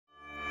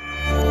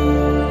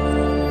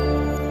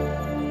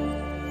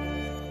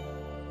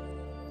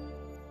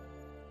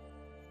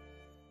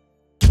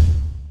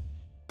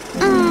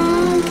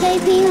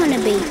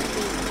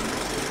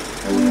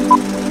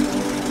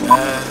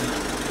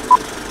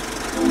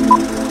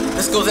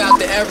This goes out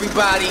to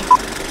everybody.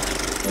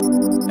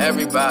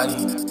 Everybody.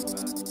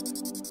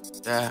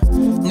 Yeah.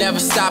 Never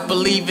stop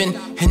believing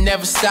and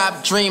never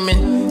stop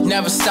dreaming.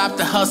 Never stop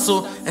to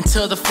hustle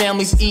until the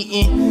family's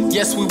eating.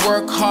 Yes, we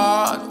work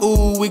hard,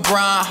 ooh, we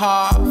grind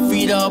hard.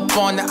 Feet up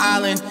on the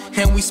island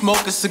and we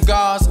smoking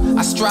cigars.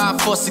 I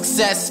strive for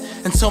success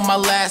until my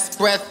last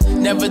breath.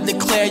 Never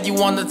declare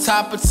you on the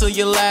top until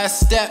your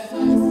last step.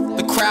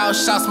 The crowd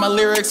shouts my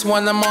lyrics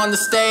when I'm on the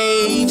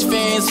stage.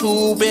 Fans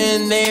who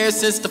been there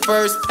since the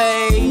first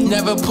page.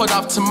 Never put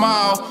off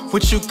tomorrow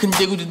what you can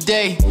do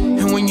today.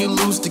 And when you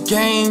lose the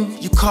game,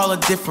 you call a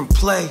different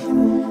play.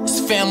 It's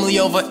family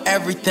over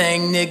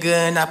everything,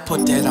 nigga, and I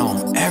put that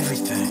on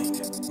everything,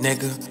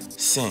 nigga.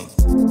 Sing.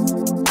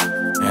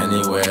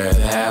 Anywhere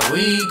that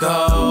we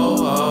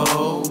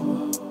go,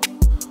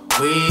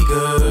 we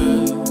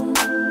good,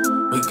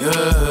 we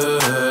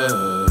good.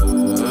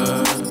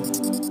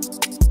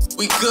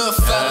 We good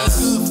fellas.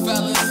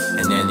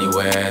 And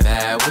anywhere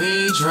that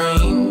we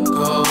drink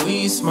or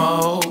we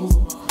smoke,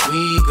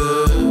 we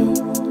good,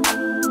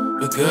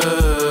 we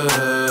good.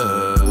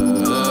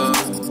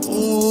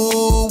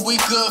 Ooh, we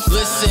good.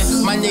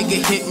 Listen, my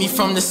nigga hit me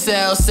from the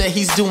cell, said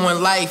he's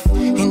doing life.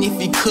 And if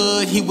he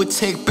could, he would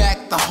take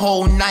back the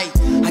whole night.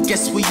 I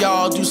guess we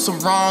all do some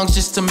wrongs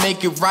just to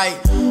make it right.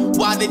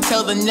 Why they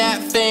tell the Nat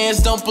fans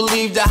don't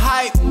believe the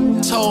hype?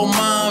 Told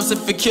moms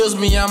if it kills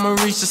me I'ma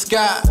reach the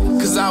sky.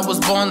 Cause I was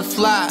born to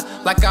fly,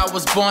 like I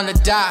was born to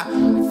die.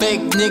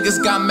 Fake niggas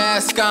got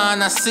masks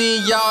on, I see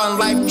y'all. And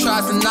life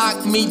tries to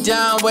knock me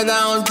down, but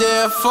I don't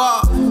dare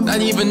fall.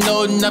 Not even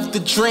old enough to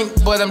drink,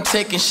 but I'm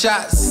taking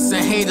shots.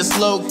 And haters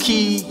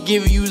low-key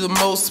give you the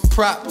most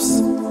props.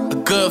 A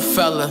good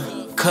fella,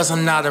 cause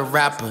I'm not a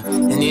rapper.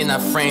 And then our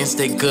friends,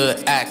 they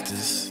good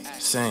actors.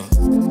 Sing.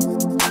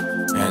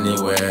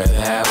 Anywhere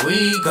that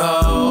we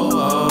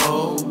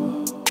go,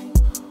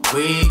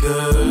 we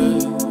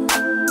good,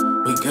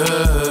 we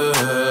good.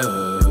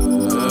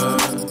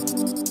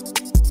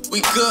 We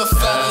good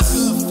fellas.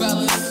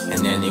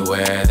 And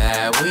anywhere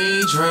that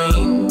we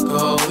drink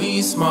or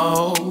we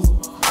smoke,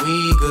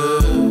 we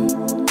good,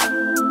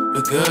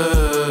 we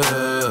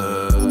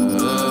good.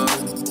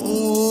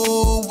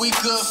 Ooh, we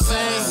good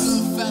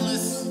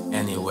fellas.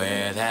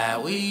 Anywhere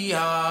that we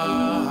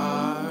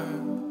are,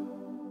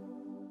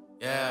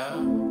 yeah,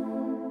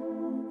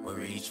 we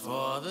reach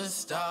for the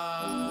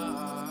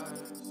stars.